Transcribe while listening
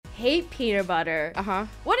hate peanut butter. Uh-huh.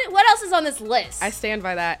 What else is on this list? I stand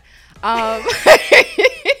by that. I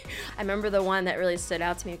remember the one that really stood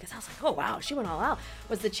out to me because I was like, oh wow, she went all out.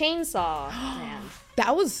 Was the chainsaw man.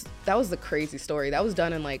 That was the crazy story. That was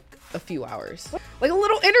done in like a few hours. Like a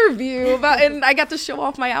little interview about, and I got to show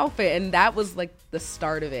off my outfit, and that was like the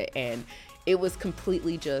start of it. And it was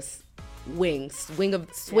completely just swing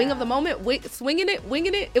of the moment, winging it.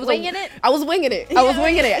 It was winging it. I was winging it. I was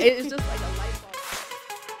winging it. It's just like a light bulb.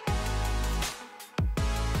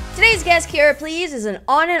 Today's guest, KieraPlease, is an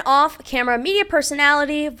on and off camera media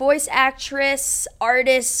personality, voice actress,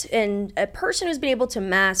 artist, and a person who's been able to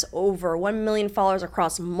amass over 1 million followers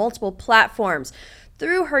across multiple platforms.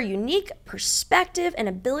 Through her unique perspective and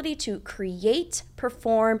ability to create,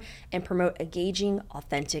 perform, and promote engaging,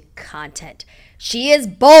 authentic content. She is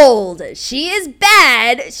bold. She is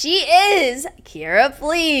bad. She is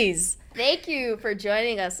KieraPlease. Thank you for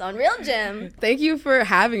joining us on Real Gym. Thank you for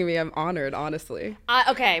having me. I'm honored, honestly.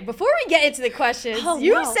 Okay, before we get into the questions,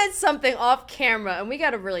 said something off camera, and we got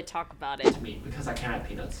to really talk about it. Me, because I can't have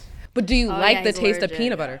peanuts. But do you like the taste of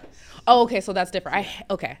peanut butter? Oh, okay, so that's different.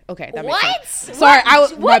 Okay, that makes sense. Sorry,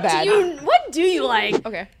 my bad. What do you like?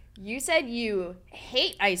 Okay. You said you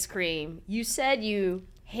hate ice cream. You said you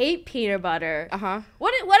hate peanut butter. Uh-huh.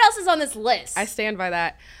 What else is on this list? I stand by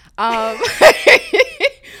that. I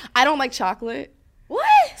don't like chocolate. What?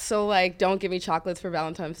 So, like, don't give me chocolates for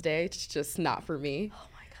Valentine's Day. It's just not for me. Oh,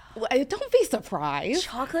 my God. Well, don't be surprised.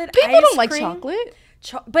 Chocolate, People ice don't like cream? chocolate.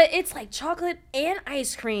 But it's like chocolate and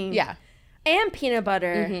ice cream. Yeah. And peanut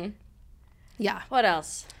butter. Mm-hmm. Yeah. What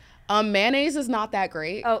else? Mayonnaise is not that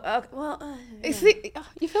great. Oh, okay. Well, yeah. See,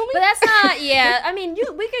 you feel me? But that's not, yeah. I mean,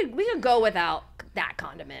 we could go without that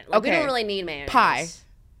condiment. Like, okay. We don't really need mayonnaise. Pie.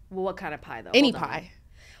 Well, what kind of pie, though? Any pie.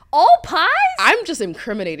 All pies? I'm just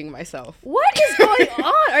incriminating myself. What is going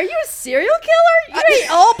on? Are you a serial killer? You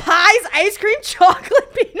ate all pies, ice cream,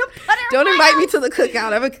 chocolate, peanut butter? Don't invite me to the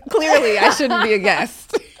cookout. Clearly, I shouldn't be a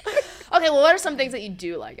guest. Okay, well, what are some things that you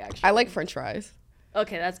do like, actually? I like French fries.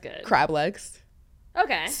 Okay, that's good. Crab legs.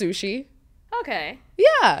 Okay. Sushi. Okay.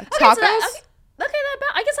 Yeah. Okay, Tacos.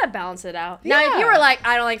 I guess I balance it out. Yeah. Now, if you were like,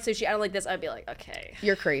 I don't like sushi, I don't like this, I'd be like, okay.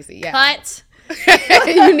 You're crazy. Yeah. Cut.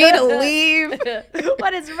 You need to leave.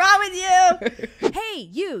 What is wrong with you? Hey,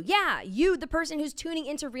 you, the person who's tuning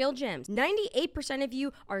into Real Gems. 98% of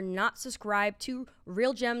you are not subscribed to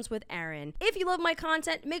Real Gems with Aaron. If you love my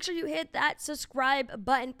content, make sure you hit that subscribe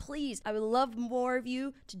button, please. I would love more of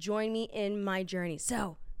you to join me in my journey.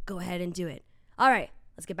 So go ahead and do it. All right,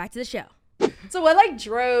 let's get back to the show. So what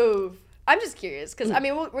drove? I'm just curious because I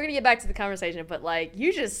mean we're gonna get back to the conversation, but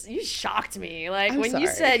you shocked me. Like when you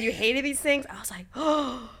said you hated these things, I was like,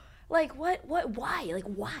 oh, why?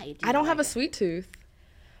 Why? I don't have a sweet tooth.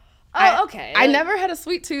 Oh, okay. I never had a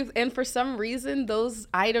sweet tooth, and for some reason, those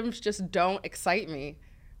items just don't excite me.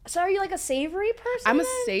 So are you like a savory person? I'm a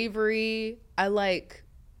savory. I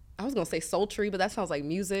was gonna say sultry, but that sounds like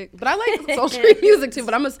music. But I like sultry music too.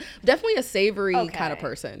 But I'm definitely a savory kind of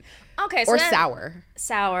person. Okay, so or sour.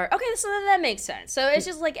 Sour. Okay, so then that makes sense. So it's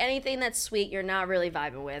just like anything that's sweet, you're not really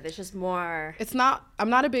vibing with. It's just more. It's not. I'm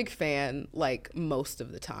not a big fan most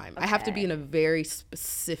of the time. Okay. I have to be in a very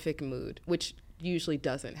specific mood, which usually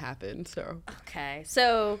doesn't happen. So. Okay,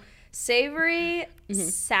 so savory,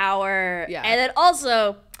 sour, yeah, and then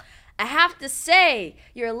also. I have to say,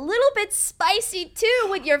 you're a little bit spicy too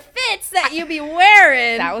with your fits that you be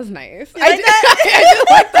wearing. That was nice. You like that? I do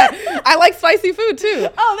like that. I like spicy food too.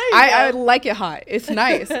 Oh, there you go. I like it hot. It's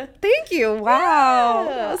nice. Thank you. Wow.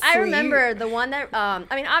 Yeah. I remember the one that,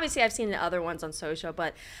 obviously I've seen the other ones on social,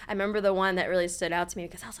 but I remember the one that really stood out to me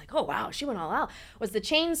because I was like, oh wow, she went all out, was the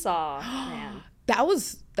chainsaw man. That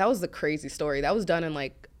was the crazy story. That was done in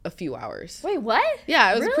a few hours. Wait, what?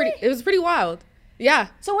 Yeah, it was pretty wild. Yeah.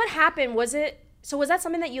 So what happened? Was that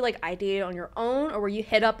something that you ideated on your own, or were you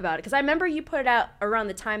hit up about it? Because I remember you put it out around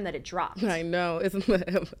the time that it dropped. I know. It's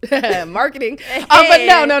marketing. But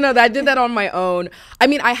no. I did that on my own. I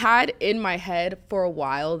mean, I had in my head for a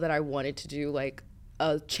while that I wanted to do a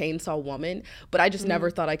chainsaw woman, but I just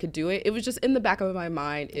never thought I could do it. It was just in the back of my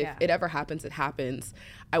mind. If it ever happens, it happens.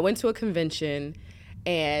 I went to a convention,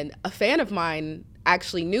 and a fan of mine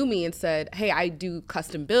actually knew me and said, hey, I do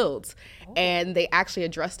custom builds. Oh. And they actually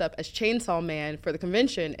had dressed up as Chainsaw Man for the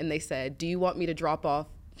convention, and they said, do you want me to drop off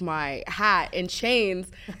my hat and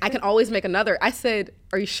chains? I can always make another. I said,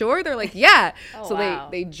 are you sure? They're like, yeah. Oh, so wow.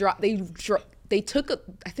 they took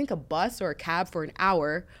a bus or a cab for an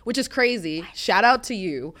hour, which is crazy. Shout out to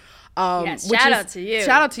you. Shout out to you.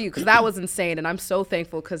 Shout out to you, because that was insane, and I'm so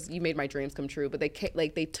thankful because you made my dreams come true. But they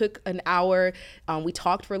took an hour. We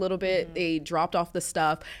talked for a little bit. They dropped off the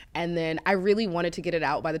stuff, and then I really wanted to get it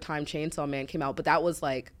out by the time Chainsaw Man came out, but that was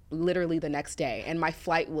like literally the next day, and my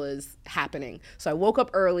flight was happening. So I woke up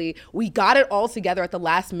early. We got it all together at the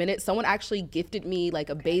last minute. Someone actually gifted me like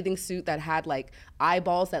a bathing suit that had like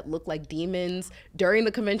eyeballs that looked like demons during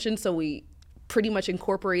the convention. So we pretty much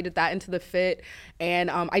incorporated that into the fit, and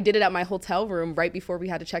I did it at my hotel room right before we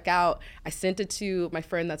had to check out. I sent it to my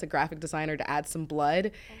friend that's a graphic designer to add some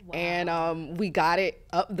blood. And we got it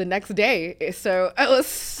up the next day. So I was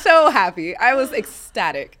so happy. I was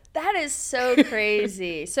ecstatic. That is so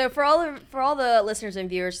crazy. So for all the listeners and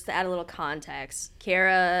viewers, just to add a little context,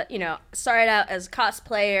 Kiera, started out as a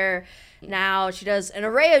cosplayer. Now she does an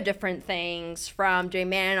array of different things, from doing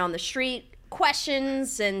man on the street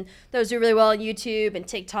questions, and those do really well on YouTube and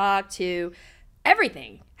TikTok, to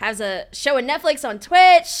everything. Has a show on Netflix, on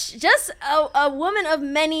Twitch. Just a woman of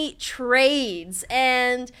many trades.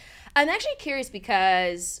 And I'm actually curious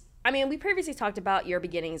because, we previously talked about your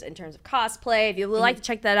beginnings in terms of cosplay. If you would like to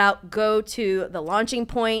check that out, go to the launching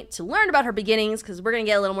point to learn about her beginnings, because we're going to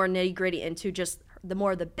get a little more nitty gritty into just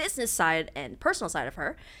the business side and personal side of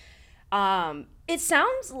her. It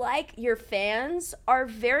sounds like your fans are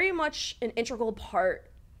very much an integral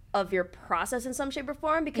part of your process in some shape or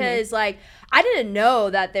form, because I didn't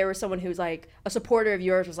know that there was someone who's like a supporter of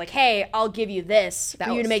yours, was like, hey, I'll give you this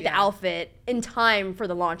for you to make the outfit in time for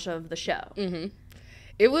the launch of the show.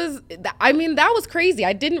 It was, that was crazy.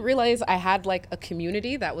 I didn't realize I had like a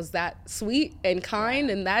community that was that sweet and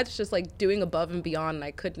kind, and that's just like doing above and beyond, and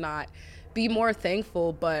I could not be more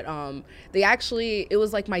thankful. But it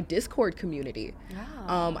was like my Discord community.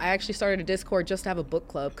 I actually started a Discord just to have a book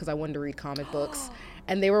club because I wanted to read comic books,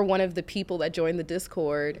 and they were one of the people that joined the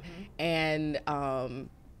Discord, and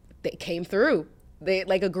they came through. They,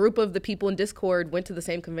 like, a group of the people in Discord went to the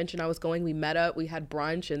same convention I was going. We met up, we had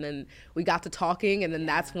brunch, and then we got to talking, and then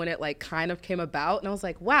that's when it like kind of came about. And I was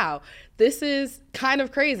like, wow, this is kind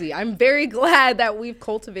of crazy. I'm very glad that we've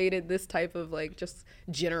cultivated this type of like just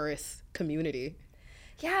generous community.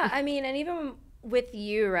 Yeah, and even with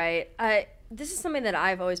you, right? This is something that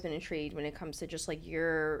I've always been intrigued when it comes to just like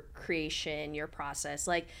your creation, your process.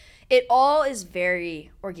 Like, it all is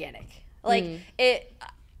very organic. Like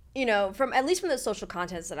from at least from the social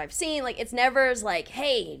contents that I've seen, like, it's never as like,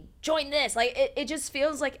 hey, join this. Like, it just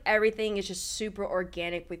feels like everything is just super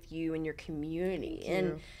organic with you and your community.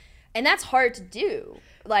 And that's hard to do.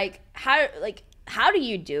 Like, how do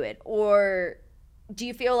you do it? Or do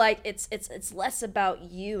you feel like it's less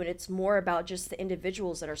about you and it's more about just the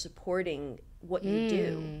individuals that are supporting what you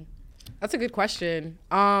do? That's a good question.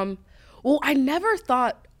 Well, I never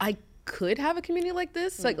thought I could have a community like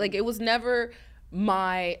this. Like it was never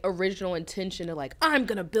my original intention to like, I'm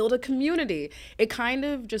gonna build a community. It kind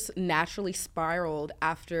of just naturally spiraled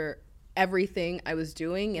after everything I was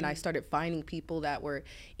doing, and I started finding people that were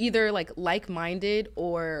either like-minded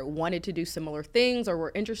or wanted to do similar things or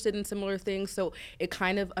were interested in similar things. So it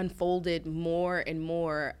kind of unfolded more and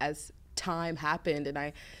more as time happened, and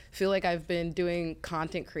I feel like I've been doing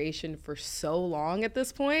content creation for so long at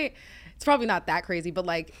this point. It's probably not that crazy, but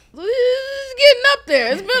like, it's getting up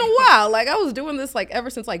there. It's been a while. Like, I was doing this like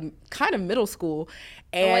ever since like kind of middle school.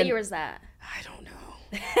 And what year was that? I don't know.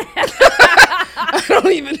 I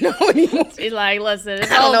don't even know anymore. She's like, listen, I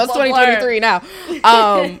don't know. It's 2023 now.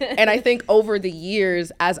 And I think over the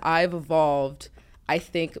years, as I've evolved, I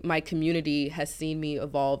think my community has seen me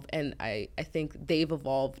evolve, and I think they've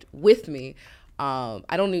evolved with me.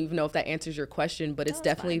 I don't even know if that answers your question, but it's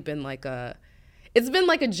definitely been like a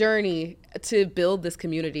journey to build this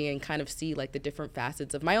community and kind of see like the different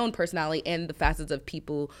facets of my own personality and the facets of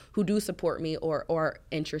people who do support me or are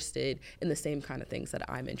interested in the same kind of things that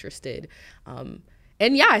I'm interested.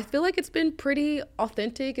 And yeah, I feel like it's been pretty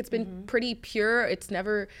authentic. It's been pretty pure. It's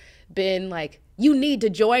never been like, you need to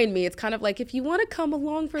join me. It's kind of like, if you want to come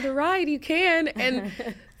along for the ride, you can. And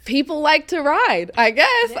people like to ride, I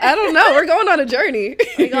guess. I don't know. We're going on a journey.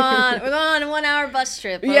 We're going on a 1 hour bus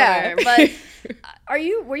trip. Yeah. But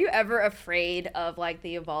were you ever afraid of like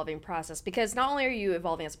the evolving process? Because not only are you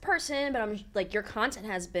evolving as a person, but I'm like, your content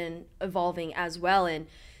has been evolving as well. And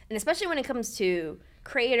especially when it comes to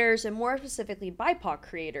creators, and more specifically BIPOC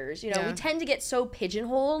creators, we tend to get so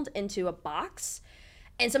pigeonholed into a box.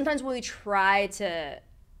 And sometimes when we try to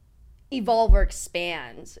evolve or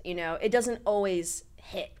expand, it doesn't always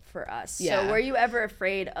hit for us. Yeah. So were you ever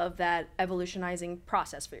afraid of that evolutionizing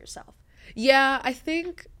process for yourself? Yeah, I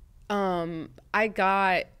think I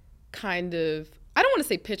got kind of I don't want to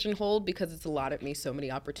say pigeonholed because it's allotted me so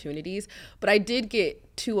many opportunities, but I did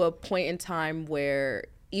get to a point in time where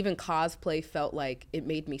even cosplay felt like it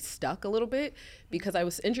made me stuck a little bit because I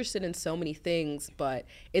was interested in so many things, but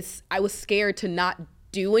I was scared to not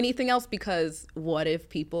do anything else because what if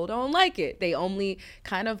people don't like it? They only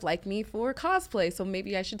kind of like me for cosplay, so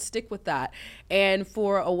maybe I should stick with that. And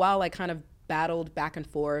for a while I kind of battled back and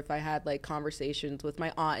forth. I had like conversations with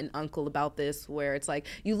my aunt and uncle about this where it's like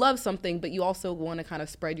you love something but you also want to kind of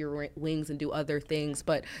spread your wings and do other things.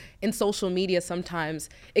 But in social media sometimes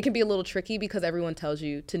it can be a little tricky because everyone tells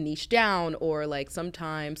you to niche down, or like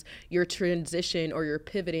sometimes your transition or your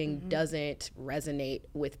pivoting doesn't resonate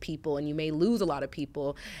with people and you may lose a lot of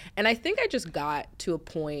people. And I think I just got to a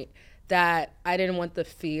point that I didn't want the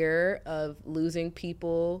fear of losing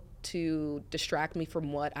people to distract me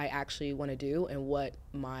from what I actually want to do and what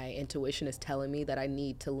my intuition is telling me that I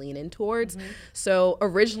need to lean in towards. So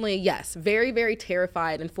originally, yes, very, very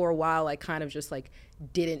terrified. And for a while, I kind of just like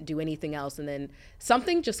didn't do anything else. And then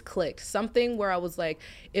something just clicked, something where I was like,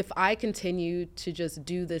 if I continue to just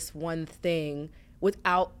do this one thing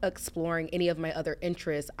without exploring any of my other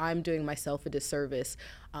interests, I'm doing myself a disservice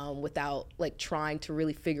without like trying to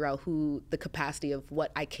really figure out who the capacity of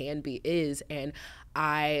what I can be is. And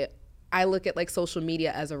I look at like social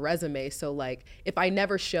media as a resume. So like if I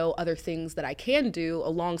never show other things that I can do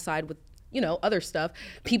alongside with, other stuff,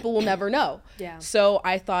 people will never know. Yeah. So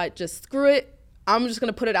I thought, just screw it. I'm just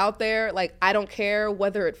gonna put it out there. Like, I don't care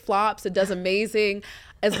whether it flops, it does amazing.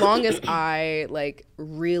 As long as I like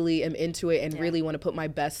really am into it and really want to put my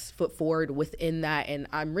best foot forward within that, and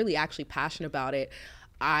I'm really actually passionate about it,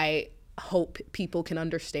 I hope people can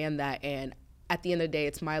understand that. And at the end of the day,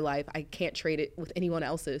 it's my life. I can't trade it with anyone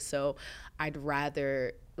else's. So I'd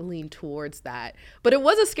rather lean towards that. But it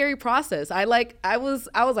was a scary process. I was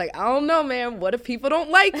like, I don't know, man. What if people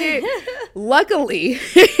don't like it? Luckily,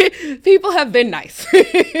 people have been nice.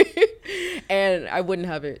 And I wouldn't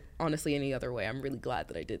have it honestly any other way. I'm really glad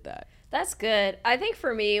that I did that. That's good. I think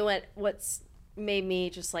for me, what's made me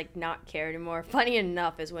just like not care anymore, funny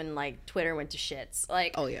enough, is when like Twitter went to shits.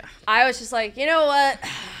 Like, oh yeah, I was just like, you know what?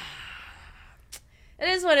 It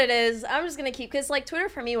is what it is. I'm just gonna keep, because like Twitter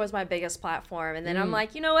for me was my biggest platform, and then I'm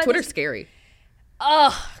like, you know what? Twitter's scary.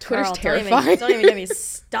 Oh, Twitter's girl, terrifying. Don't even get me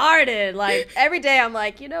started. Like every day, I'm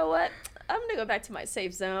like, you know what? I'm gonna go back to my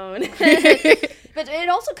safe zone. But it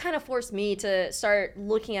also kind of forced me to start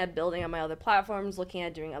looking at building on my other platforms, looking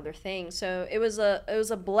at doing other things. So it was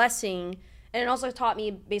a blessing. And it also taught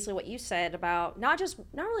me basically what you said about not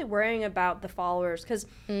really worrying about the followers. Because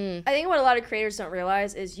I think what a lot of creators don't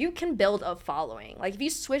realize is you can build a following. Like if you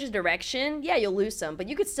switch a direction, yeah, you'll lose some. But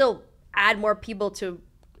you could still add more people to,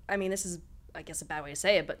 I mean, this is, I guess, a bad way to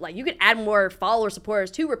say it. But like you could add more followers,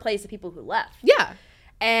 supporters to replace the people who left. Yeah.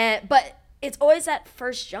 But it's always that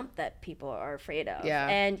first jump that people are afraid of. Yeah.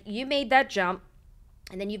 And you made that jump.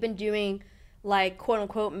 And then you've been doing like quote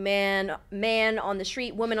unquote man on the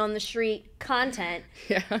street, woman on the street content.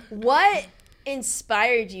 Yeah. What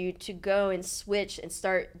inspired you to go and switch and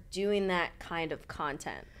start doing that kind of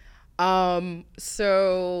content?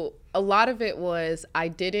 So a lot of it was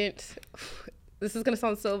this is gonna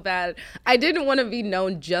sound so bad, I didn't want to be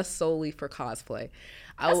known just solely for cosplay.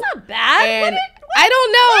 That's not bad. I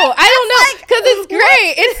don't know because it's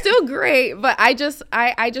great. It's still great, but I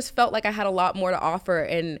just felt like I had a lot more to offer,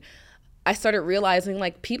 and I started realizing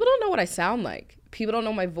like people don't know what I sound like. People don't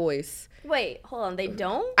know my voice. Wait, hold on. They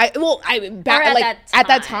don't? At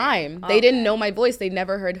that time, they didn't know my voice. They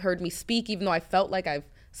never heard me speak, even though I felt like I've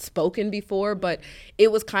spoken before. But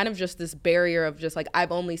it was kind of just this barrier of just like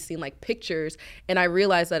I've only seen like pictures, and I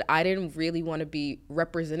realized that I didn't really want to be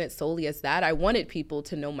represented solely as that. I wanted people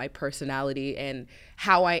to know my personality and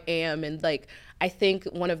how I am, and like I think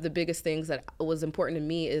one of the biggest things that was important to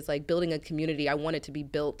me is like building a community. I want it to be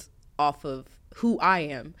built off of who I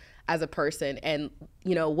am as a person, and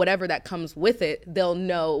whatever that comes with it, they'll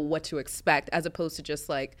know what to expect, as opposed to just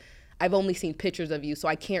like I've only seen pictures of you, so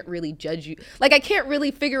I can't really judge you. Like I can't really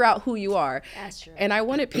figure out who you are. That's true. And I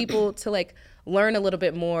wanted people to like learn a little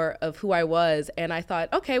bit more of who I was, and I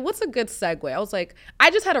thought, okay, what's a good segue? I was like, I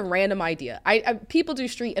just had a random idea. People do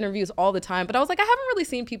street interviews all the time, but I was like, I haven't really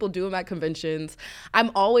seen people do them at conventions. I'm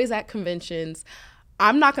always at conventions.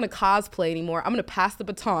 I'm not going to cosplay anymore. I'm going to pass the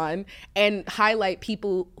baton and highlight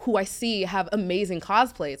people who I see have amazing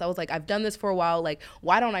cosplays. I was like, I've done this for a while. Like,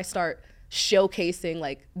 why don't I start showcasing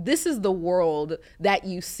like this is the world that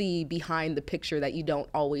you see behind the picture that you don't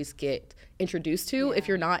always get introduced to if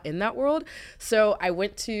you're not in that world. So I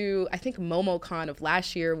went to, I think, MomoCon of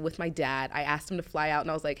last year with my dad. I asked him to fly out and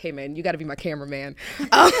I was like, hey man, you got to be my cameraman.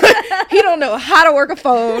 He don't know how to work a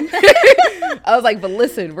phone. I was like, but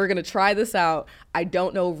listen, we're going to try this out. I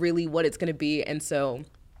don't know really what it's going to be. And so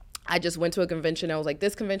I just went to a convention. I was like,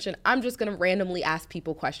 this convention, I'm just going to randomly ask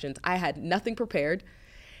people questions. I had nothing prepared.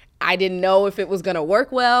 I didn't know if it was going to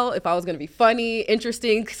work well, if I was going to be funny,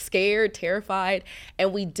 interesting, scared, terrified.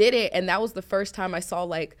 And we did it. And that was the first time I saw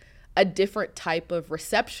like a different type of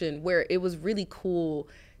reception where it was really cool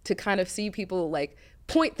to kind of see people like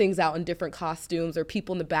point things out in different costumes, or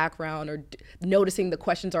people in the background, or noticing the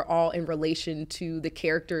questions are all in relation to the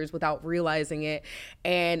characters without realizing it.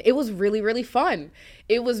 And it was really, really fun.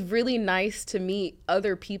 It was really nice to meet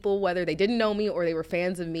other people, whether they didn't know me or they were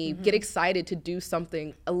fans of me, get excited to do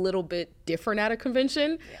something a little bit different at a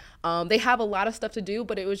convention. They have a lot of stuff to do,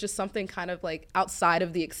 but it was just something kind of like outside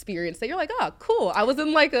of the experience that you're like, oh, cool. I was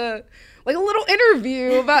in like a little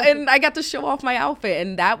interview about, and I got to show off my outfit,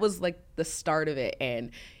 and that was like the start of it.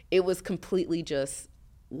 And it was completely just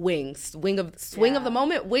swing of the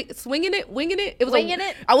moment, swinging it, winging it. It was winging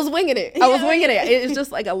it. I was winging it. I was winging it. It was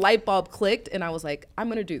just like a light bulb clicked, and I was like, I'm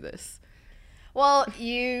gonna do this. Well,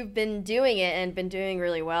 you've been doing it and been doing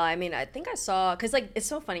really well. I mean, I think I saw, because like it's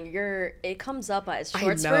so funny. It comes up as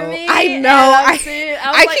shorts for me. I know. I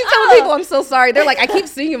keep telling people I'm so sorry. They're like, I keep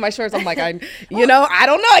seeing you in my shorts. I'm like, I don't know.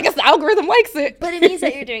 I guess the algorithm likes it. But it means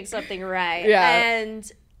that you're doing something right. Yeah. And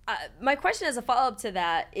my question as a follow-up to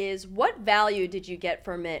that is, what value did you get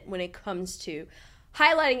from it when it comes to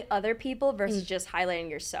highlighting other people versus just highlighting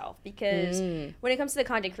yourself? Because when it comes to the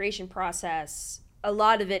content creation process, a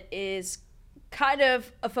lot of it is kind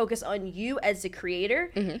of a focus on you as the creator,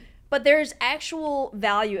 but there's actual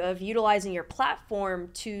value of utilizing your platform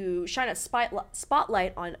to shine a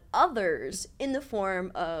spotlight on others in the form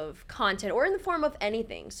of content or in the form of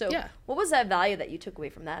anything. So what was that value that you took away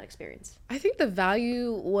from that experience? I think the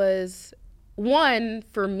value was, one,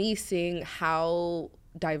 for me seeing how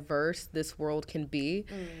diverse this world can be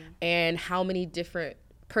and how many different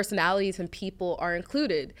personalities and people are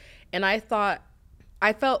included. And I felt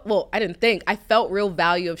real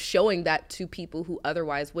value of showing that to people who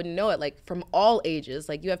otherwise wouldn't know it, like from all ages.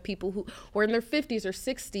 Like you have people who are in their 50s or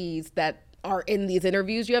 60s that are in these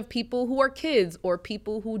interviews. You have people who are kids, or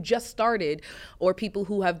people who just started, or people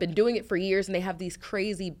who have been doing it for years and they have these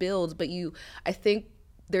crazy builds. But I think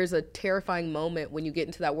there's a terrifying moment when you get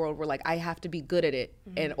into that world where like, I have to be good at it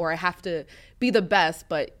or I have to be the best.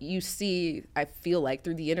 But you see, I feel like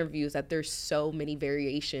through the interviews that there's so many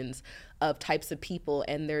variations of types of people,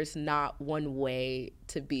 and there's not one way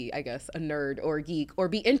to be, I guess, a nerd or a geek or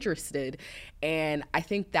be interested. And I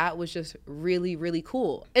think that was just really, really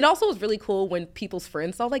cool. It also was really cool when people's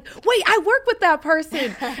friends saw like, wait, I work with that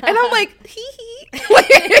person. And I'm like,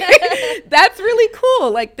 that's really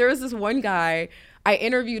cool. Like there was this one guy I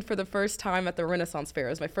interviewed for the first time at the Renaissance Fair.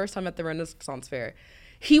 It was my first time at the Renaissance Fair.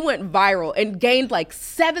 He went viral and gained like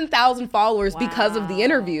 7,000 followers because of the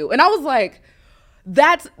interview. And I was like,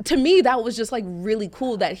 to me, that was just like really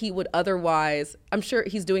cool that he would otherwise, I'm sure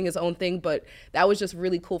he's doing his own thing, but that was just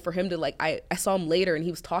really cool for him to like, I saw him later and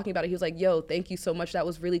he was talking about it. He was like, yo, thank you so much. That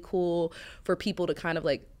was really cool for people to kind of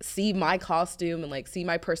like see my costume and like see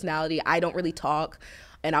my personality. I don't really talk.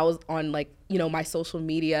 And I was on like, my social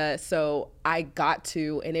media. So I got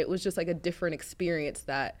to, and it was just like a different experience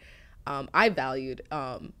that I valued.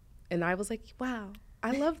 And I was like, wow,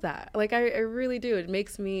 I love that. Like, I really do. It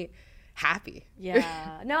makes me happy.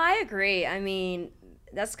 Yeah. No, I agree. I mean,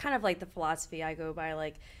 that's kind of like the philosophy I go by,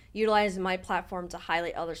 like utilizing my platform to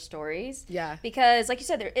highlight other stories. Yeah. Because like you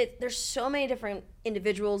said, there's so many different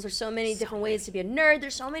individuals. There's so many different ways to be a nerd.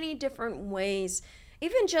 There's so many different ways,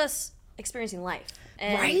 even just experiencing life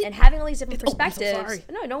and having all these different perspectives. I'm so sorry.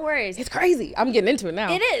 No, don't worry. It's crazy. I'm getting into it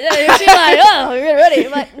now. It is. She's like, oh, you're ready.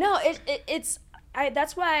 But no, it's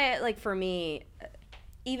that's why, like, for me,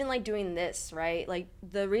 even like doing this, right? Like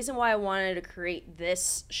the reason why I wanted to create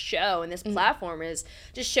this show and this platform is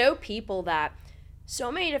to show people that so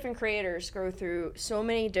many different creators go through so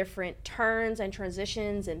many different turns and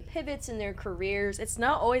transitions and pivots in their careers. It's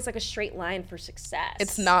not always like a straight line for success.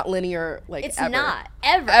 It's not linear, like it's ever. Not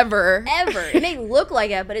ever. It may look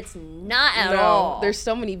like it, but it's not at all. There's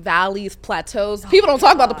so many valleys, plateaus. People don't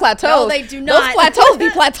talk about the plateaus. No, they do not. Those plateaus be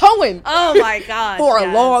plateauing. Oh my god. For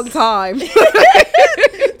a long time.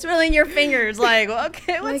 Twirling your fingers, like,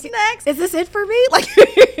 okay, what's next? Is this it for me? Like,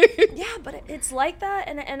 yeah, but it's like that,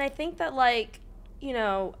 and I think that, like,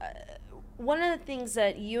 one of the things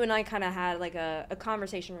that you and I kind of had like a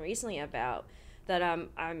conversation recently about that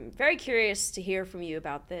I'm very curious to hear from you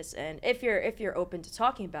about this, and if you're open to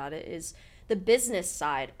talking about it, is the business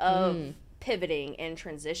side of pivoting and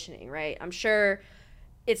transitioning, right? I'm sure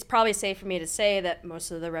it's probably safe for me to say that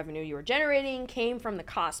most of the revenue you were generating came from the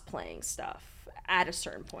cosplaying stuff at a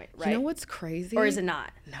certain point, right? You know what's crazy? Or is it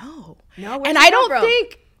not? No. Where's And it I come don't from?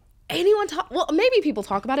 think anyone well, maybe people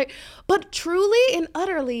talk about it, but truly and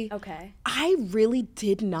utterly, Okay. I really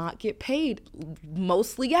did not get paid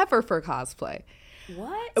mostly ever for cosplay.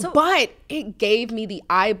 What? But it gave me the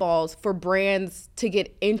eyeballs for brands to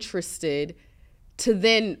get interested, to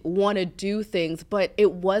then want to do things. But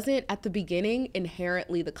it wasn't at the beginning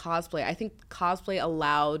inherently the cosplay. I think cosplay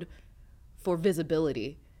allowed for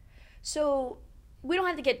visibility. So we don't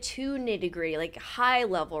have to get too nitty gritty, like high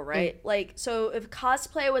level, right? Like, so if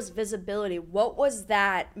cosplay was visibility, what was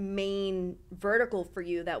that main vertical for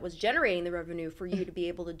you that was generating the revenue for you to be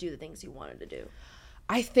able to do the things you wanted to do?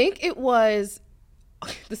 I think it was,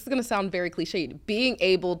 this is going to sound very cliched, being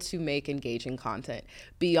able to make engaging content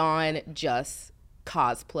beyond just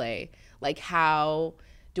cosplay. Like, how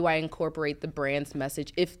do I incorporate the brand's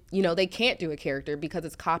message if, you know, they can't do a character because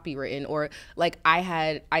it's copywritten? Or like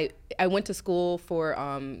I went to school for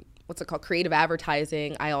what's it called, creative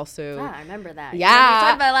advertising. I also I remember that. Yeah, we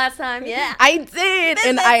talked about it last time. Yeah, I did.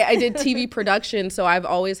 And I did TV production, so I've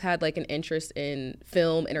always had like an interest in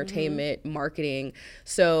film, entertainment, marketing.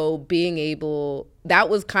 So being able, that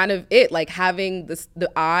was kind of it, like having the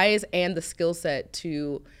eyes and the skill set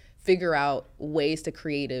to figure out ways to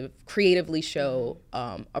creatively show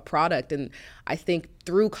a product. And I think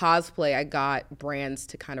through cosplay, I got brands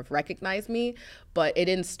to kind of recognize me, but it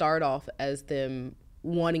didn't start off as them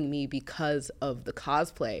wanting me because of the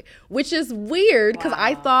cosplay, which is weird because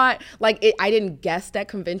I thought like I didn't guest at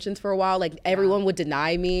conventions for a while. Like everyone would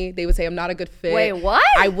deny me. They would say I'm not a good fit. Wait, what?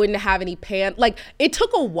 I wouldn't have any pants. Like it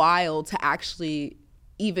took a while to actually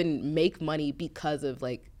even make money because of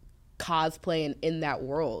like cosplay and in that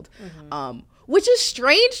world, which is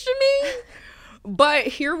strange to me, but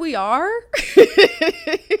here we are.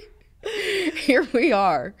 Here we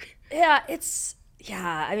are. Yeah,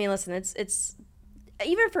 I mean, listen, it's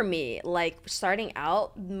even for me, like starting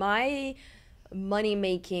out, my money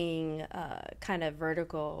making kind of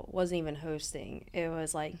vertical wasn't even hosting. It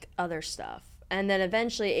was like other stuff. And then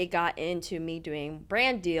eventually it got into me doing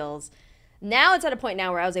brand deals. Now it's at a point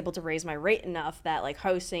now where I was able to raise my rate enough that like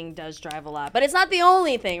hosting does drive a lot, but it's not the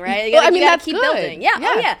only thing, right? You gotta that's keep good. building. Yeah.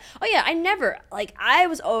 Yeah. Oh yeah. I never, like, I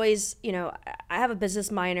was always, you know, I have a business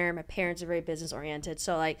minor. My parents are very business oriented.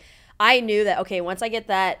 So like I knew that, okay, once I get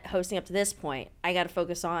that hosting up to this point, I got to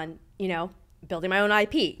focus on, you know, building my own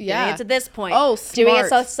IP, getting it to this point, doing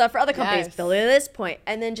it stuff for other companies, building it to this point,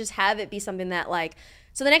 and then just have it be something that like,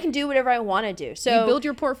 so then I can do whatever I want to do. So you build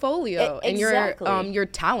your portfolio and exactly. your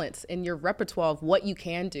talents and your repertoire of what you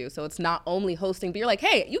can do. So it's not only hosting, but you're like,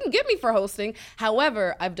 hey, you can get me for hosting.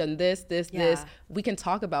 However, I've done this. We can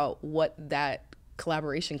talk about what that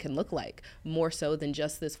collaboration can look like more so than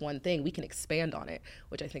just this one thing. We can expand on it,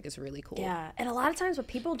 which I think is really cool. Yeah. And a lot of times what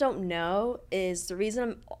people don't know is the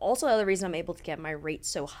other reason I'm able to get my rate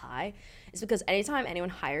so high is because anytime anyone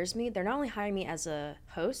hires me, they're not only hiring me as a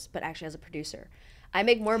host, but actually as a producer. I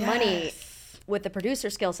make more money with the producer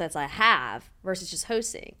skill sets I have versus just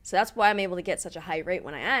hosting. So that's why I'm able to get such a high rate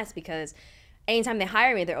when I ask, because anytime they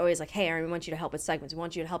hire me, they're always like, hey, Aaron, we want you to help with segments. We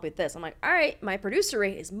want you to help with this. I'm like, all right, my producer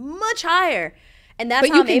rate is much higher. And that's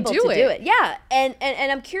how I'm able to do it. Yeah. And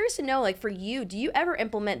I'm curious to know, like, for you, do you ever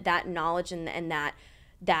implement that knowledge and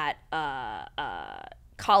that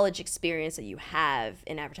college experience that you have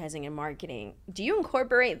in advertising and marketing? Do you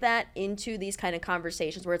incorporate that into these kind of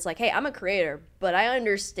conversations where it's like, hey, I'm a creator, but I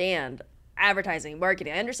understand advertising,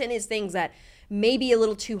 marketing. I understand these things that may be a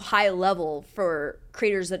little too high level for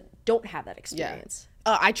creators that don't have that experience.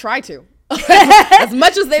 Yeah. I try to. As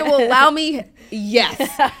much as they will allow me, yes.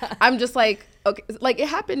 I'm just like, okay, like it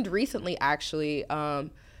happened recently, actually.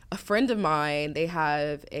 A friend of mine, they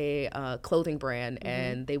have a clothing brand,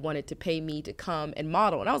 and they wanted to pay me to come and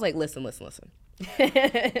model. And I was like, listen.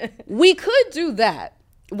 We could do that,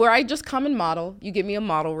 where I just come and model. You give me a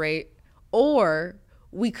model rate, or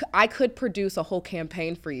I could produce a whole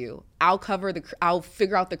campaign for you. I'll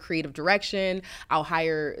figure out the creative direction. I'll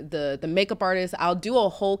hire the makeup artist. I'll do a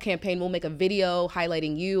whole campaign. We'll make a video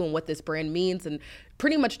highlighting you and what this brand means, and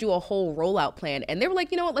pretty much do a whole rollout plan. And they were like,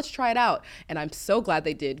 you know what, let's try it out. And I'm so glad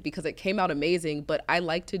they did, because it came out amazing. But I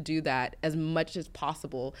like to do that as much as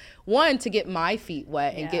possible. One, to get my feet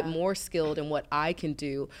wet and get more skilled in what I can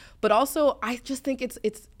do. But also, I just think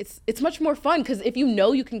it's much more fun, because if you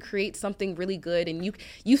know you can create something really good, and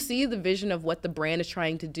you see the vision of what the brand is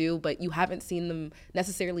trying to do, but you haven't seen them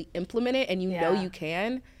necessarily implement it, and you know you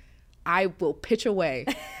can, I will pitch away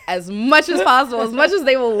as much as possible, as much as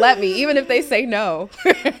they will let me, even if they say no.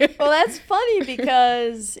 Well, that's funny,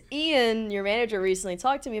 because Ian, your manager, recently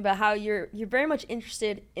talked to me about how you're very much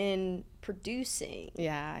interested in producing.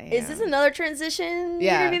 Yeah, I am. Is this another transition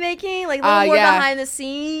you're gonna be making? Like a little more behind the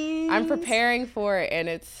scenes? I'm preparing for it, and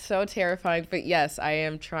it's so terrifying. But yes, I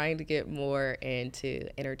am trying to get more into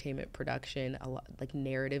entertainment production, a lot like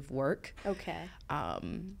narrative work. Okay.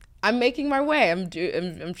 I'm making my way. I'm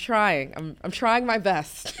trying. I'm trying my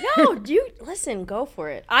best. No, listen, go for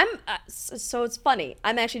it. So it's funny.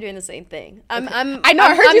 I'm actually doing the same thing. I know.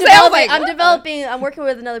 I heard you say. I was like, I'm working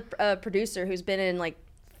with another producer who's been in like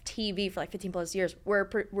TV for like 15 plus years. We're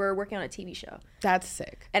working on a TV show. That's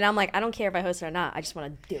sick. And I'm like, I don't care if I host it or not. I just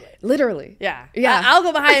want to do it. Literally. Yeah. I'll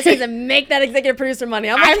go behind the scenes and make that executive producer money.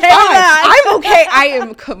 I'm okay with fine. that. I'm okay. I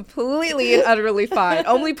am completely and utterly fine.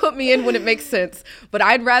 Only put me in when it makes sense. But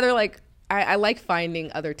I'd rather I like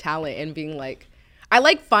finding other talent and being like, I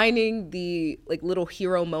like finding the like little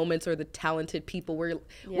hero moments or the talented people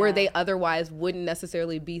where they otherwise wouldn't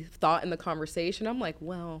necessarily be thought in the conversation. I'm like,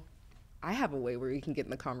 well, I have a way where you can get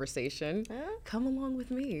in the conversation. Come along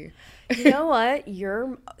with me. You know what?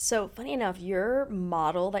 So funny enough, your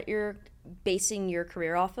model that you're basing your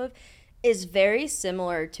career off of is very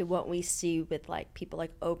similar to what we see with like people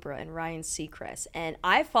like Oprah and Ryan Seacrest. And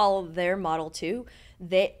I follow their model too.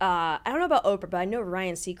 I don't know about Oprah, but I know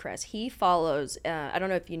Ryan Seacrest. He follows, I don't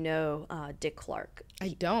know if you know Dick Clark. I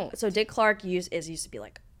don't. So Dick Clark used to be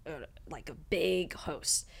like a big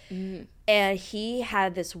host. And he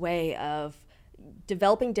had this way of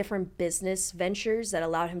developing different business ventures that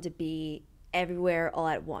allowed him to be everywhere all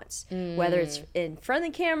at once, whether it's in front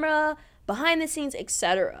of the camera, behind the scenes,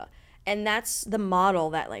 etc. And that's the model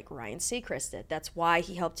that like Ryan Seacrest did. That's why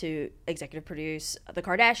he helped to executive produce the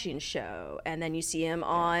Kardashian show, and then you see him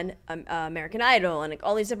on American Idol and like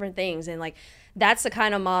all these different things. And like that's the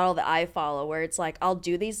kind of model that I follow, where it's like I'll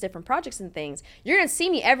do these different projects and things. You're gonna see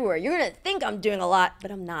me everywhere. You're gonna think I'm doing a lot, but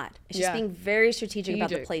I'm not. It's just being very strategic about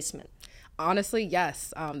the placement. Honestly,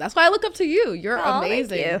 yes. That's why I look up to you. You're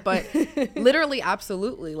amazing. Thank you. But literally,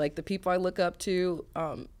 absolutely. Like the people I look up to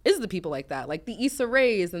is the people like that. Like the Issa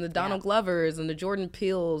Raes and the Donald Glovers and the Jordan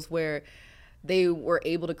Peels, where they were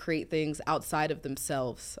able to create things outside of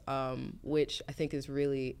themselves, which I think is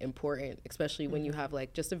really important, especially when you have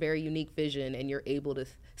like just a very unique vision and you're able to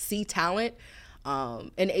see talent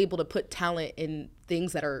and able to put talent in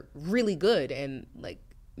things that are really good and like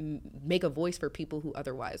make a voice for people who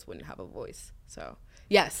otherwise wouldn't have a voice. So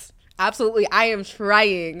yes, absolutely. I am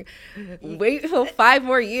trying. Wait till 5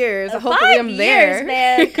 more years. Hopefully I'm there. 5 years,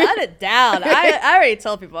 man. Cut it down. I already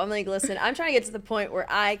tell people, I'm like, listen, I'm trying to get to the point where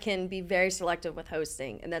I can be very selective with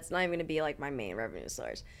hosting, and that's not even going to be like my main revenue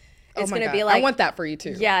source. It's going to be like, I want that for you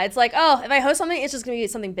too. Yeah, it's like, oh, if I host something, it's just going to be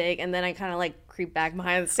something big, and then I kind of like creep back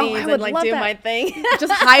behind the scenes and like do my thing.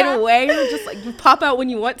 Just hide away, or just like you pop out when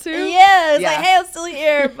you want to. Yeah, it's like, hey, I'm still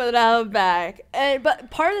here, but I'm back.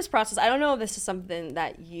 But part of this process, I don't know if this is something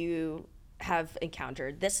that you have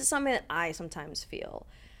encountered. This is something that I sometimes feel.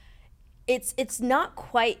 It's not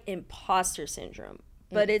quite imposter syndrome,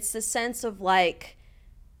 but it's the sense of like,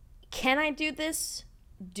 can I do this?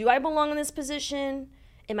 Do I belong in this position?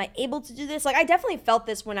 Am I able to do this? Like, I definitely felt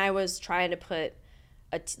this when I was trying to put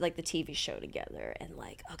like the TV show together, and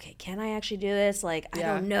like, okay, can I actually do this? Like, I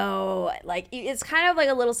don't know. Like, it's kind of like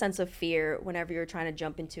a little sense of fear whenever you're trying to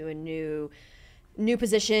jump into a new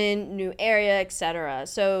position, new area, etc.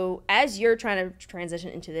 So as you're trying to transition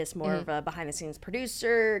into this more of a behind the scenes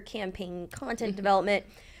producer, campaign, content development,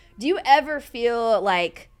 do you ever feel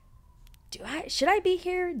like, should I be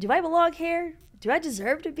here? Do I belong here? Do I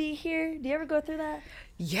deserve to be here? Do you ever go through that?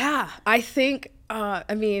 Yeah, I think,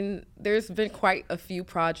 I mean, there's been quite a few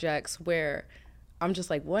projects where I'm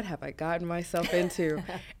just like, what have I gotten myself into?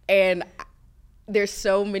 And there's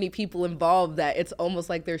so many people involved that it's almost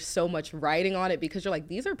like there's so much writing on it, because you're like,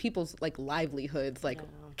 these are people's like livelihoods. Like,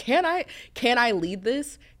 can I lead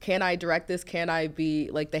this? Can I direct this? Can I be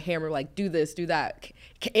like the hammer, like do this, do that?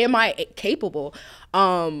 Am I capable?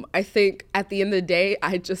 I think at the end of the day,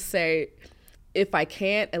 I just say, if I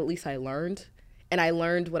can't, at least I learned. and I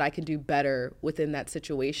learned what I can do better within that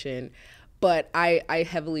situation. But I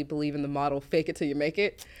heavily believe in the model, fake it till you make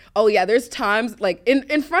it. Oh yeah, there's times like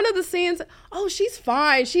in front of the scenes, oh, she's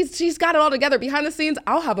fine. She's got it all together. Behind the scenes,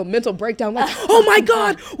 I'll have a mental breakdown like, oh my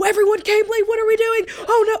God, everyone came late. What are we doing?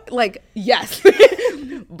 Oh no, like, yes.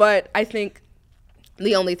 But I think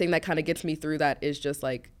the only thing that kind of gets me through that is just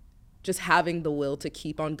having the will to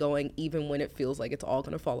keep on going, even when it feels like it's all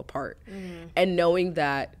gonna fall apart. And knowing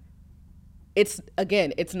that it's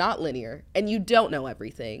not linear and you don't know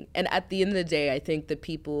everything. And at the end of the day, I think the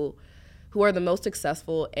people who are the most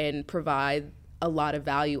successful and provide a lot of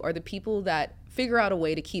value are the people that figure out a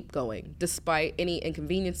way to keep going despite any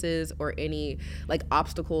inconveniences or any like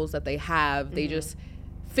obstacles that they have. They just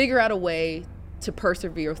figure out a way to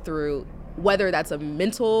persevere through, whether that's a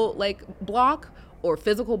mental like block or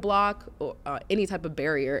physical block or any type of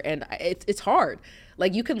barrier. And it's hard.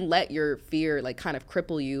 Like, you can let your fear like kind of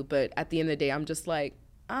cripple you, but at the end of the day, I'm just like,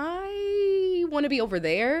 I want to be over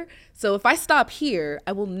there. So if I stop here,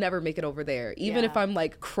 I will never make it over there. Even if I'm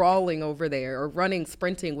like crawling over there or running,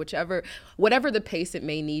 sprinting, whatever the pace it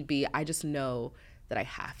may need be, I just know that I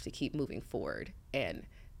have to keep moving forward. And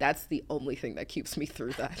that's the only thing that keeps me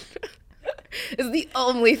through that. It's the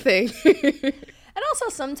only thing. And also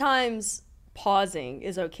sometimes pausing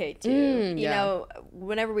is okay too. You know,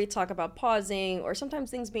 whenever we talk about pausing or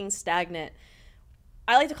sometimes things being stagnant,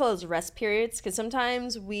 I like to call those rest periods, because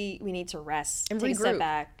sometimes we need to rest and take a step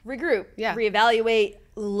back, regroup, reevaluate,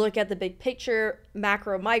 look at the big picture,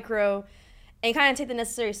 macro, micro, and kind of take the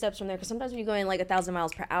necessary steps from there. Because sometimes when you're going like 1,000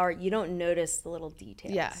 miles per hour, you don't notice the little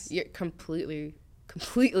details. Yeah, you're completely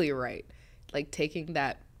right. Like taking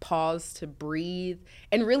that pause to breathe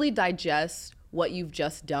and really digest what you've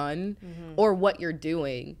just done or what you're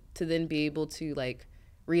doing, to then be able to like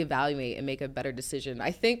reevaluate and make a better decision.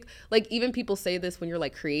 I think like even people say this when you're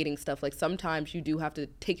like creating stuff, like sometimes you do have to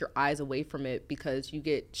take your eyes away from it because you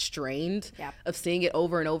get strained of seeing it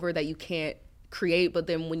over and over, that you can't create. But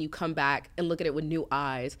then when you come back and look at it with new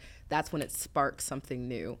eyes, that's when it sparks something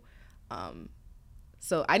new.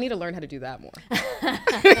 So I need to learn how to do that more.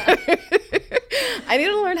 I need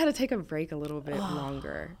to learn how to take a break a little bit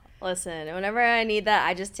longer. Listen, whenever I need that,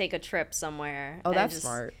 I just take a trip somewhere. Oh, that's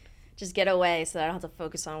smart. Just get away so that I don't have to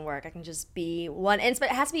focus on work. I can just be and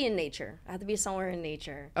it has to be in nature. I have to be somewhere in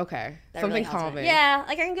nature. Okay. That Something really calming. Yeah,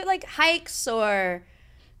 like I can go like hikes or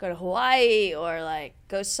go to Hawaii or like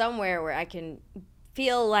go somewhere where I can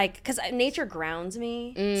feel like, because nature grounds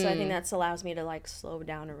me. So I think that allows me to like slow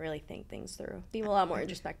down and really think things through. Be a lot more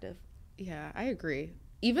introspective. Yeah, I agree.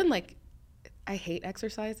 Even like, I hate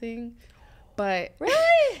exercising. But really,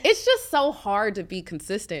 it's just so hard to be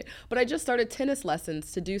consistent. But I just started tennis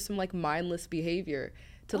lessons to do some like mindless behavior,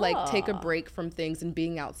 to like take a break from things and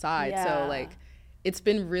being outside. So like, it's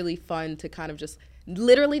been really fun to kind of just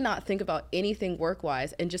literally not think about anything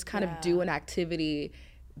work-wise and just kind of do an activity,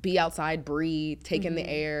 be outside, breathe, take in the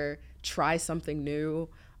air, try something new.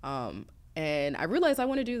 And I realized I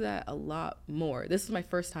want to do that a lot more. This is my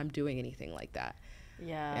first time doing anything like that.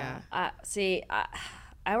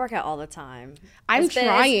 I work out all the time. I'm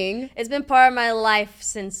trying. It's been part of my life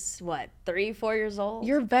since, 3-4 years old?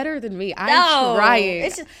 You're better than me. I'm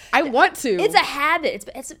trying. I want to. It's a habit.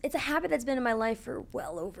 It's a habit that's been in my life for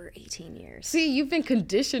well over 18 years. See, you've been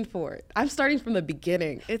conditioned for it. I'm starting from the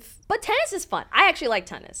beginning. But tennis is fun. I actually like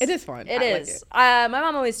tennis. It is fun. It is. My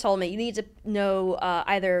mom always told me you need to know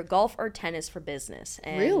either golf or tennis for business.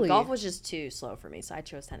 And really? Golf was just too slow for me, so I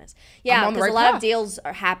chose tennis. Yeah, because a lot of deals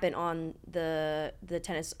happen on the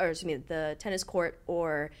tennis court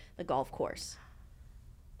or the golf course.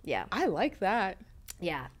 Yeah. I like that.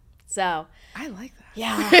 Yeah. So I like that.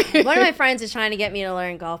 Yeah. One of my friends is trying to get me to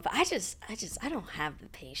learn golf, but I don't have the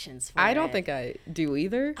patience for it. I don't think I do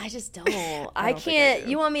either. I just don't. I can't.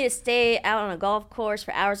 You want me to stay out on a golf course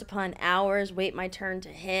for hours upon hours, wait my turn to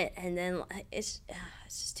hit, and then it's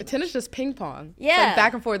just too much. Tennis just ping pong. Yeah. It's like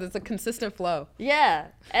back and forth. It's a consistent flow. Yeah.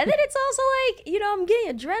 And then it's also like, I'm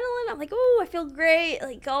getting adrenaline. I'm like, ooh, I feel great.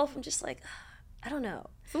 Like golf, I'm just like, I don't know.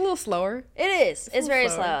 It's a little slower. It is. It's very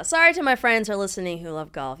slow. Sorry to my friends who are listening who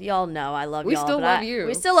love golf. Y'all know I love y'all. We still love you.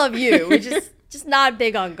 We still love you. We're just not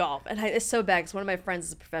big on golf. And it's so bad because one of my friends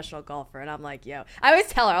is a professional golfer. And I'm like, yo. I always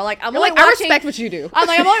tell her, I respect what you do. I'm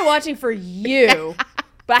like, I'm only watching for you.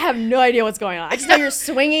 But I have no idea what's going on. I just know you're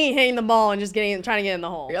swinging, hitting the ball, and just trying to get in the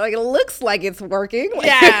hole. You're like, it looks like it's working.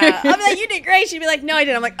 Yeah. I'm like, you did great. She'd be like, no, I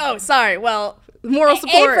didn't. I'm like, oh, sorry. Well, moral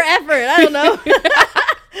support. A for effort. I don't know.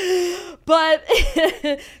 But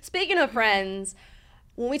speaking of friends,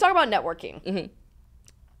 when we talk about networking,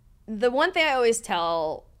 the one thing I always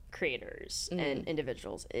tell creators and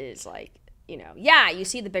individuals is like, you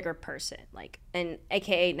see the bigger person, like, and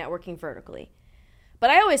AKA networking vertically. But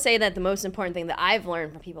I always say that the most important thing that I've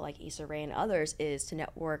learned from people like Issa Rae and others is to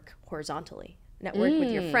network horizontally. Network with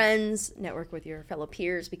your friends, network with your fellow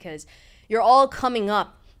peers, because you're all coming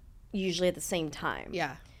up usually at the same time.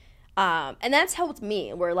 Yeah. And that's helped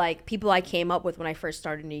me, where like people I came up with when I first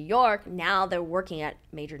started in New York, now they're working at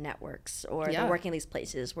major networks, or they're working in these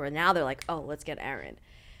places where now they're like, oh, let's get Aaron.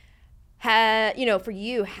 For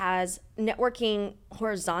you, has networking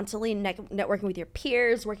horizontally, networking with your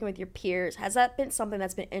peers, working with your peers, has that been something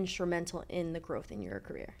that's been instrumental in the growth in your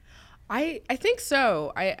career? I think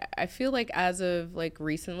so. I feel like as of like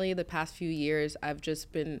recently, the past few years, I've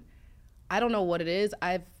just been, I don't know what it is.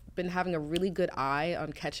 I've been having a really good eye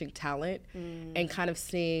on catching talent and kind of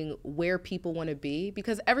seeing where people want to be,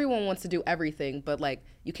 because everyone wants to do everything, but like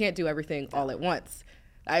you can't do everything all at once.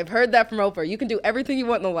 I've heard that from Oprah. You can do everything you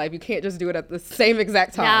want in life. You can't just do it at the same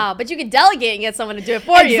exact time. No, but you can delegate and get someone to do it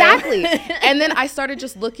for you. Exactly. And then I started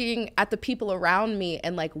just looking at the people around me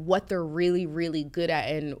and like what they're really, really good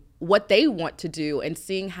at and what they want to do, and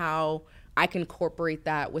seeing how I can incorporate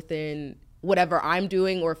that within whatever I'm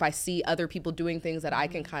doing, or if I see other people doing things, that I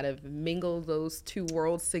can kind of mingle those two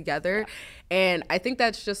worlds together. Yeah. And I think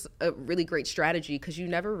that's just a really great strategy, because you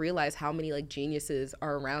never realize how many like geniuses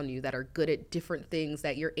are around you that are good at different things,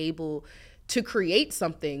 that you're able to create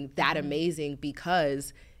something that amazing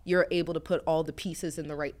because you're able to put all the pieces in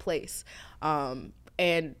the right place.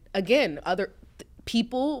 And again, other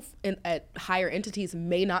people at higher entities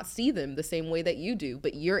may not see them the same way that you do,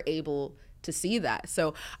 but you're able to see that.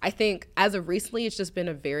 So I think as of recently, it's just been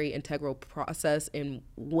a very integral process in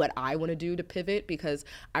what I want to do to pivot, because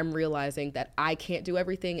I'm realizing that I can't do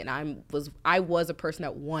everything. And I was a person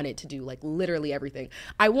that wanted to do like literally everything.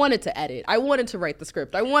 I wanted to edit. I wanted to write the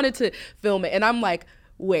script. I wanted to film it. And I'm like,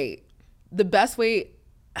 wait, the best way,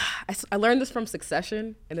 I learned this from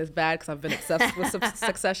Succession, and it's bad because I've been obsessed with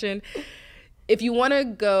Succession. If you want to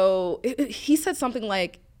go, he said something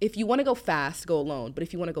like, if you want to go fast, go alone. But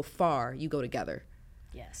if you want to go far, you go together.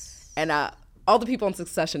 Yes. And all the people in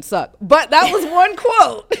Succession suck. But that was one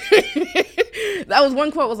quote. That was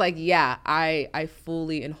one quote, was like, yeah, I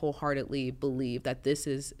fully and wholeheartedly believe that this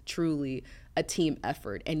is truly a team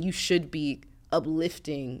effort. And you should be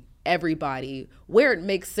uplifting everybody where it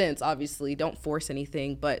makes sense. Obviously, don't force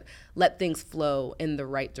anything, but let things flow in the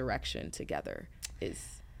right direction together.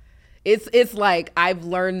 It's like I've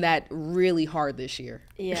learned that really hard this year.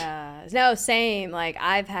 Yeah. No, same. Like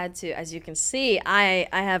I've had to, as you can see, I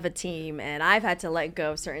have a team, and I've had to let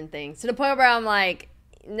go of certain things to the point where I'm like,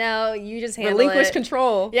 no, you just handle Relinquish it.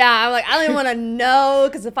 control. Yeah. I'm like, I don't even want to know,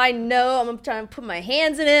 because if I know, I'm trying to put my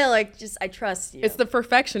hands in it. Like, just, I trust you. It's the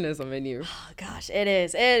perfectionism in you. Oh, gosh, it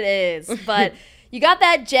is. It is. But you got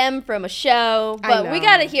that gem from a show, but we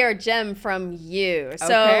got to hear a gem from you.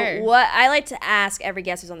 So what I like to ask every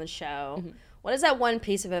guest who's on the show, what is that one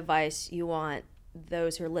piece of advice you want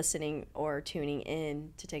those who are listening or tuning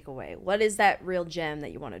in to take away? What is that real gem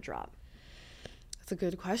that you want to drop? That's a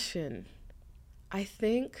good question. I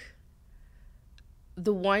think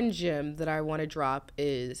the one gem that I want to drop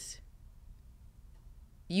is,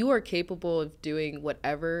 you are capable of doing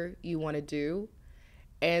whatever you want to do.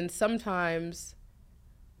 And sometimes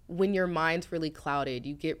when your mind's really clouded,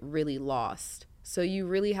 you get really lost. So you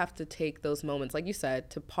really have to take those moments, like you said,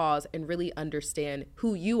 to pause and really understand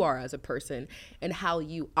who you are as a person and how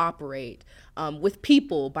you operate with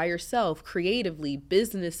people, by yourself, creatively,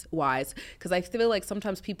 business-wise. Because I feel like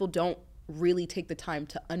sometimes people don't really take the time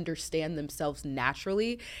to understand themselves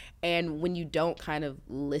naturally. And when you don't kind of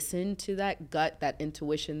listen to that gut, that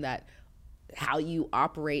intuition, that how you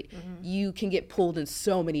operate, you can get pulled in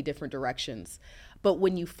so many different directions. But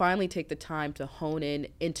when you finally take the time to hone in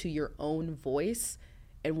into your own voice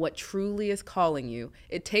and what truly is calling you,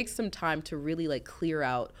 it takes some time to really like clear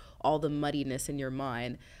out all the muddiness in your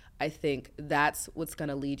mind. I think that's what's going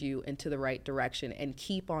to lead you into the right direction, and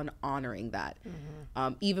keep on honoring that.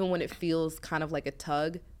 Even when it feels kind of like a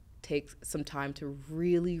tug, take some time to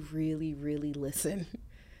really, really, really listen.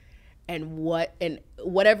 And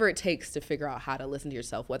whatever it takes to figure out how to listen to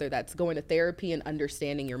yourself, whether that's going to therapy and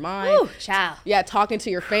understanding your mind. Ooh, child. Yeah, talking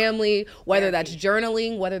to your family, whether that's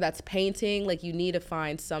journaling, whether that's painting. Like, you need to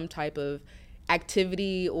find some type of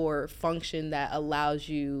activity or function that allows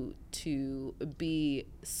you to be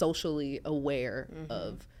socially aware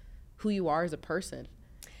of who you are as a person.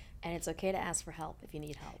 And it's okay to ask for help if you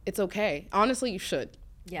need help. It's okay. Honestly, you should.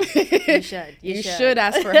 Yeah, you should. You should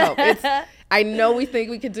ask for help. I know we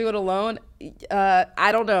think we could do it alone.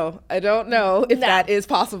 I don't know if that is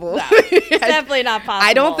possible. No, it's definitely not possible.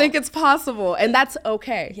 I don't think it's possible, and that's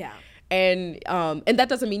okay. Yeah. And that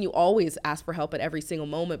doesn't mean you always ask for help at every single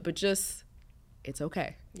moment, but just, it's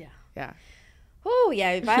okay. Yeah. Yeah. Oh,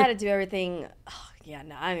 yeah. If I had to do everything, yeah,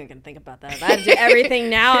 no, I'm not even going to think about that. If I had to do everything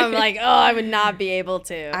now, I'm like, I would not be able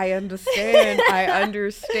to. I understand.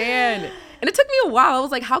 And it took me a while. I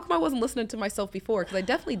was like, how come I wasn't listening to myself before? Because I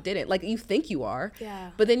definitely didn't. Like, you think you are. Yeah.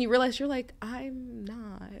 But then you realize you're like, I'm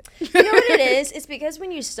not. You know what it is? It's because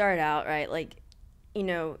when you start out, right, like, you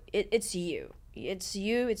know, it's you. It's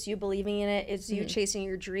you believing in it. It's you chasing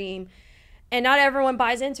your dream. And not everyone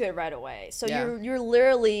buys into it right away. So you're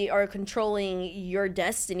literally are controlling your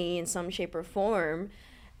destiny in some shape or form.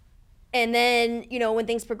 And then, you know, when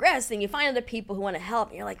things progress, then you find other people who want to help.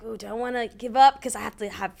 And you're like, ooh, do I want to give up? Because I have to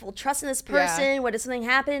have full trust in this person. Yeah. What if something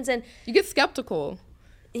happens? And you get skeptical.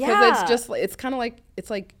 Yeah. Because it's just, it's kind of like, it's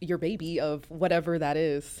like your baby of whatever that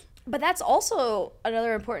is. But that's also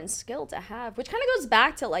another important skill to have, which kind of goes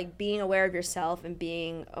back to like being aware of yourself and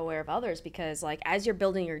being aware of others, because like as you're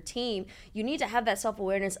building your team, you need to have that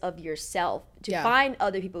self-awareness of yourself to find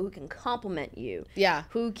other people who can complement you. Yeah.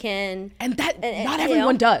 Who can. And that not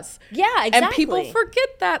everyone does. Yeah, exactly. And people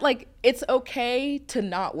forget that. Like, it's okay to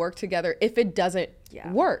not work together if it doesn't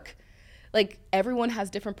work. Like, everyone has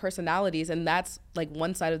different personalities, and that's like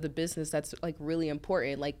one side of the business that's like really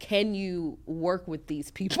important. Like, can you work with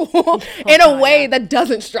these people in a way that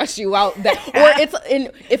doesn't stress you out?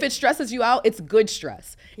 If it stresses you out, it's good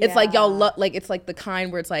stress. Yeah. It's like it's like the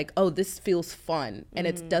kind where it's like, oh, this feels fun, and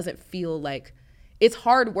it doesn't feel like it's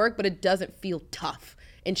hard work, but it doesn't feel tough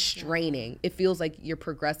and straining. It feels like you're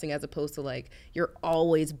progressing as opposed to like you're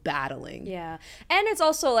always battling. Yeah. And it's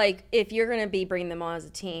also like, if you're going to be bringing them on as a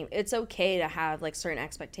team, it's okay to have like certain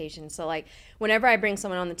expectations. So like whenever I bring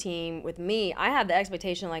someone on the team with me, I have the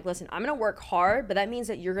expectation like, listen, I'm going to work hard, but that means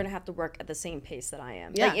that you're going to have to work at the same pace that I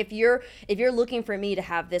am. Yeah. Like if you're looking for me to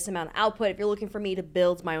have this amount of output, if you're looking for me to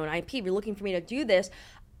build my own IP, if you're looking for me to do this,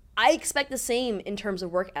 I expect the same in terms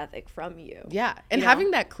of work ethic from you. Yeah. And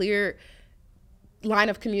having that clear line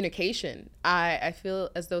of communication. I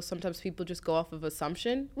feel as though sometimes people just go off of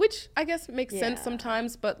assumption, which I guess makes sense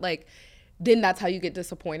sometimes, but like then that's how you get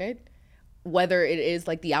disappointed, whether it is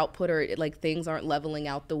like the output or like things aren't leveling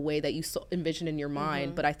out the way that you envision in your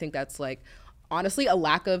mind. But I think that's like honestly a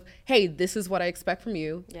lack of, hey, this is what I expect from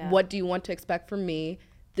you. What do you want to expect from me?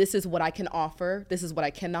 This is what I can offer. This is what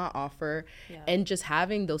I cannot offer. And just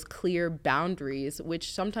having those clear boundaries,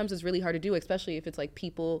 which sometimes is really hard to do, especially if it's like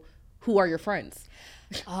people who are your friends.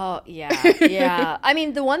 Oh, yeah. Yeah. I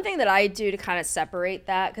mean, the one thing that I do to kind of separate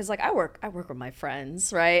that, because like I work with my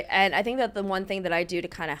friends, right? And I think that the one thing that I do to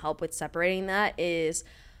kind of help with separating that is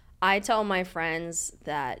I tell my friends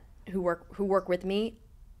that who work with me,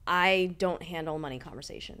 I don't handle money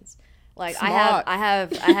conversations. Like Smart. I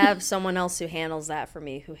have someone else who handles that for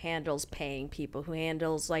me, who handles paying people, who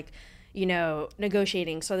handles like, you know,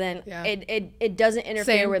 negotiating. So then it doesn't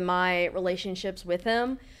interfere with my relationships with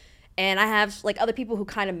him. And I have like other people who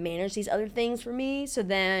kind of manage these other things for me. So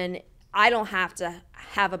then I don't have to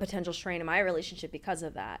have a potential strain in my relationship because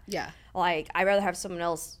of that. Yeah. Like I'd rather have someone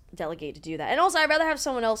else delegate to do that. And also I'd rather have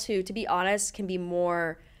someone else who, to be honest, can be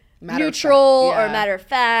more neutral or matter of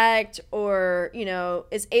fact, or, you know,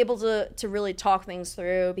 is able to really talk things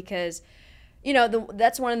through, because, you know,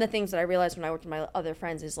 that's one of the things that I realized when I worked with my other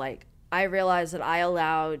friends is like, I realized that I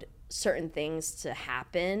allowed certain things to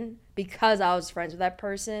happen because I was friends with that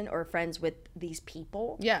person or friends with these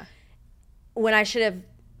people. Yeah. When I should have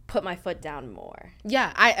put my foot down more.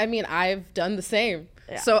 Yeah. I mean, I've done the same.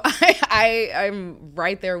 Yeah. So I'm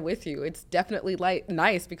right there with you. It's definitely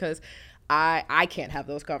nice because I can't have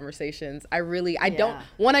those conversations. I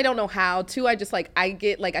don't know how. Two, I just like,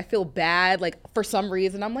 I feel bad, like for some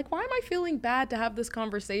reason. I'm like, why am I feeling bad to have this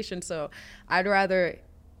conversation? So I'd rather,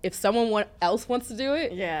 if someone else wants to do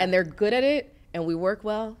it and they're good at it and we work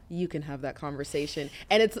well, you can have that conversation.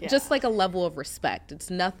 And it's just like a level of respect. It's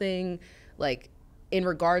nothing like in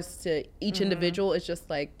regards to each individual. It's just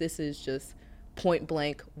like, this is just point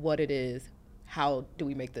blank what it is. How do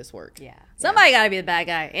we make this work? Yeah. Somebody got to be the bad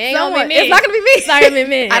guy. It ain't gonna be me. It's not going to be me. It's not going to be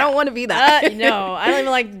me. I don't want to be that. No, I don't even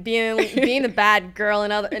like being the bad girl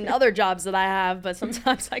in other jobs that I have, but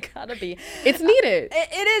sometimes I got to be. It's needed.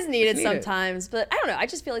 It is needed sometimes, but I don't know. I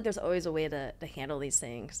just feel like there's always a way to handle these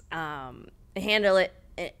things. Handle it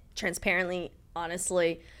transparently,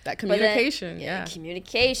 honestly. That communication,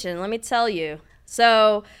 communication, let me tell you.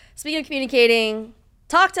 So, speaking of communicating,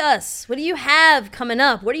 talk to us. What do you have coming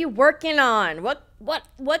up? What are you working on?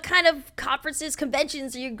 What kind of conferences,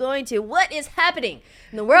 conventions are you going to? What is happening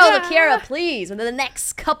in the world of KieraPlease within the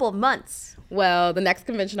next couple of months? Well, the next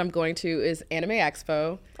convention I'm going to is Anime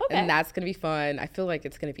Expo, Okay. and that's going to be fun. I feel like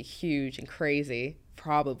it's going to be huge and crazy,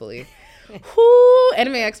 probably. Whoo,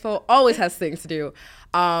 Anime Expo always has things to do.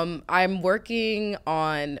 I'm working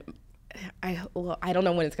on, I don't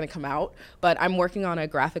know when it's going to come out, but I'm working on a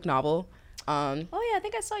graphic novel. Oh yeah, I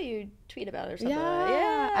think I saw you tweet about it or something.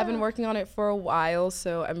 Yeah, I've been working on it for a while,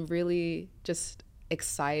 so I'm really just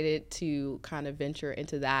excited to kind of venture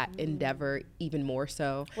into that endeavor even more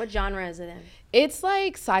so. What genre is it in? It's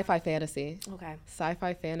like sci-fi fantasy. Okay.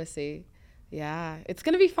 Sci-fi fantasy. Yeah, it's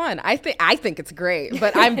gonna be fun. I think it's great,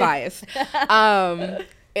 but I'm biased.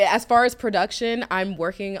 As far as production, I'm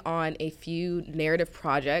working on a few narrative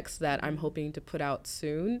projects that I'm hoping to put out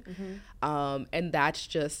soon. And that's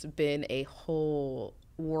just been a whole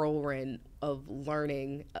whirlwind of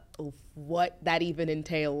learning of what that even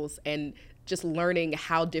entails, and just learning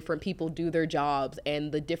how different people do their jobs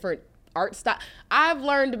and the different art style. I've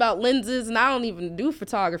learned about lenses, and I don't even do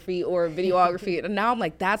photography or videography. And now I'm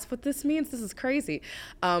like, that's what this means. This is crazy.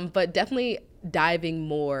 But definitely diving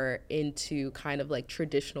more into kind of like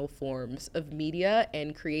traditional forms of media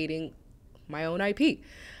and creating my own IP.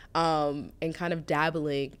 And kind of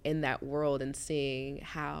dabbling in that world and seeing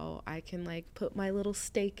how I can like put my little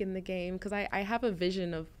stake in the game, because I have a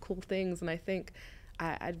vision of cool things, and I think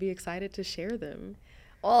I'd be excited to share them.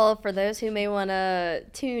 Well, for those who may want to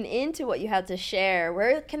tune into what you have to share,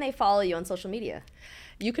 where can they follow you on social media?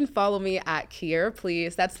 You can follow me at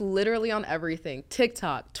KieraPlease. That's literally on everything.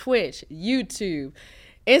 TikTok, Twitch, YouTube,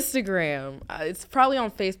 Instagram. It's probably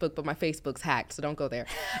on Facebook, but my Facebook's hacked, so don't go there.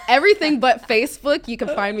 Everything but Facebook, you can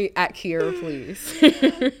find me at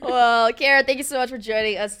KieraPlease. Well, Kiera, thank you so much for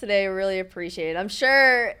joining us today. Really appreciate it. I'm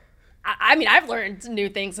sure, I mean, I've learned new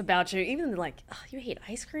things about you. Even like, oh, you hate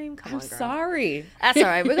ice cream? Come on, girl. Sorry. That's all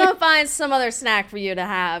right. We're going to find some other snack for you to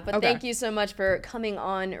have. But Okay. Thank you so much for coming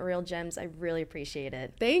on Real Gems. I really appreciate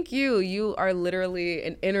it. Thank you. You are literally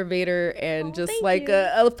an innovator and just thank like you.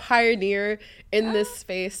 a pioneer in this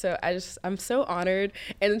space. So I'm so honored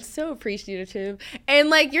and so appreciative. And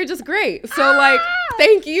like, you're just great. So like,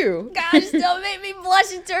 thank you. Gosh, don't make me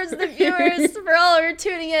blush in terms of the viewers. For all who are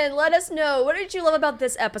tuning in, let us know, what did you love about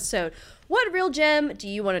this episode? What real gem do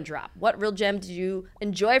you want to drop? What real gem did you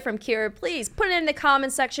enjoy from Kiera? Please put it in the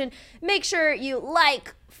comment section. Make sure you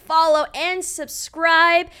like, follow, and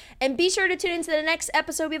subscribe. And be sure to tune into the next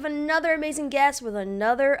episode. We have another amazing guest with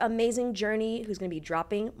another amazing journey who's going to be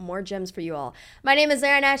dropping more gems for you all. My name is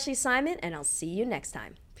Erin Ashley Simon, and I'll see you next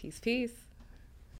time. Peace, peace.